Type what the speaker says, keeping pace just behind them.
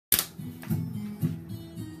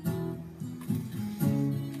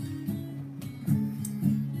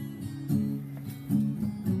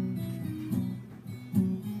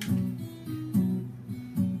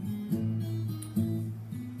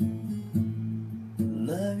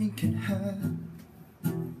Loving can hurt.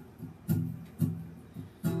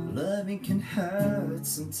 Loving can hurt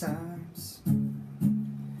sometimes,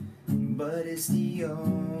 but it's the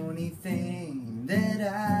only thing that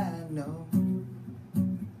I know.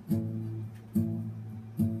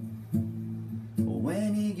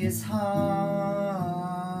 When it gets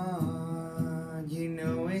hard, you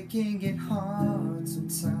know it can get hard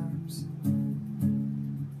sometimes.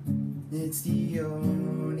 It's the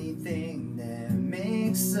only thing that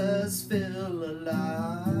makes us feel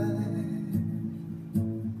alive.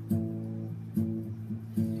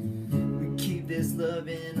 We keep this love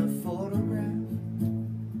in a photograph.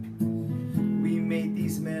 We made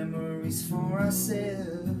these memories for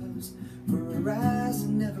ourselves, where our eyes are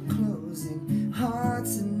never closing,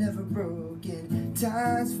 hearts are never broken,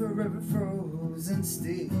 time's forever frozen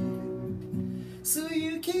still. So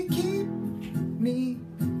you can keep me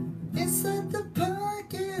inside the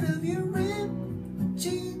pocket of your ripped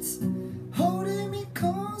jeans, holding me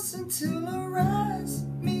close until our eyes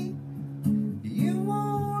meet. You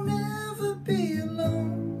won't ever be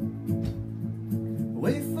alone.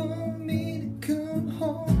 Wait for me to come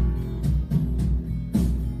home.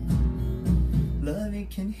 Loving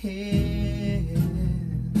can heal,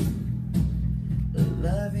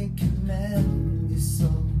 loving can mend your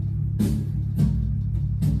soul,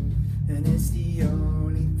 and it's the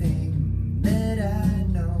only thing that I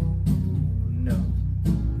know.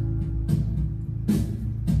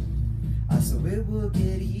 So it will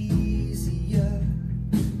get easier.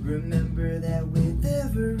 Remember that with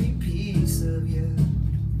every piece of you,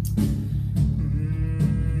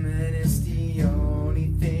 and it's the only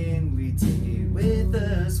thing we take with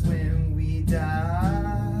us when we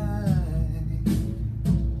die.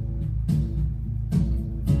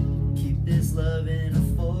 Keep this love in a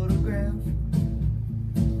photograph.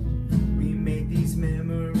 We made these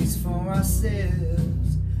memories for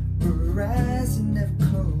ourselves, where our eyes are never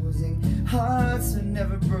closing, hearts are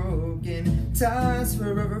never broken, time's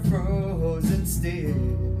forever frozen still.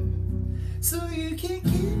 So you can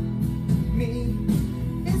keep me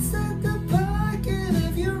inside the pocket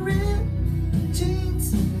of your ripped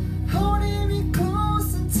jeans, holding me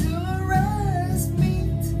close until our eyes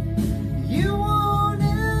meet. You won't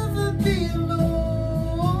ever be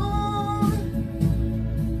alone.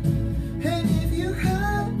 And if you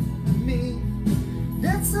hurt me,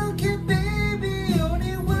 that's okay, baby,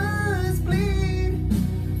 only words bleed.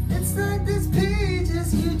 It's like these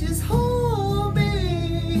pages, you just hold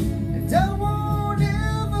me, and I won't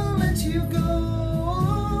ever let you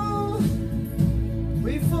go.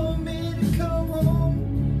 Wait for me to come home.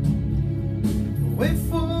 Wait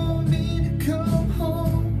for me to come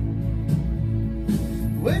home.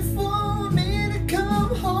 Wait for me to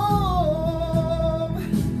come home.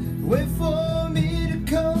 Wait for me to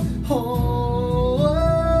come home.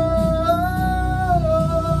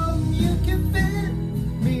 You can fit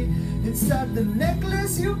me inside the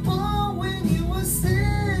necklace you bought when you were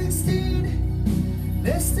 16.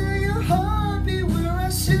 Next to your heart, be where I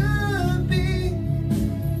should be.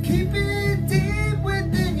 Keep it deep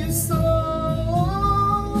within your soul.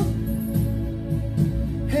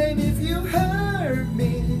 And if you hurt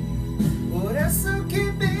me, well, that's okay,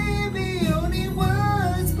 baby, only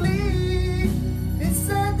words bleed.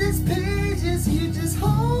 Inside these pages, you just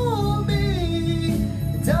hold me,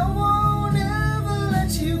 and I won't ever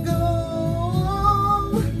let you go.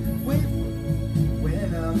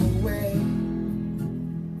 When I'm away,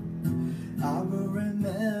 I will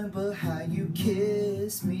remember how you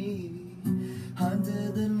kissed me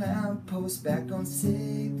under the lamppost back on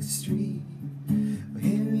 6th Street,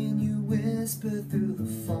 hearing you whisper through the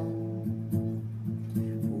phone.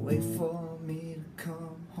 Wait for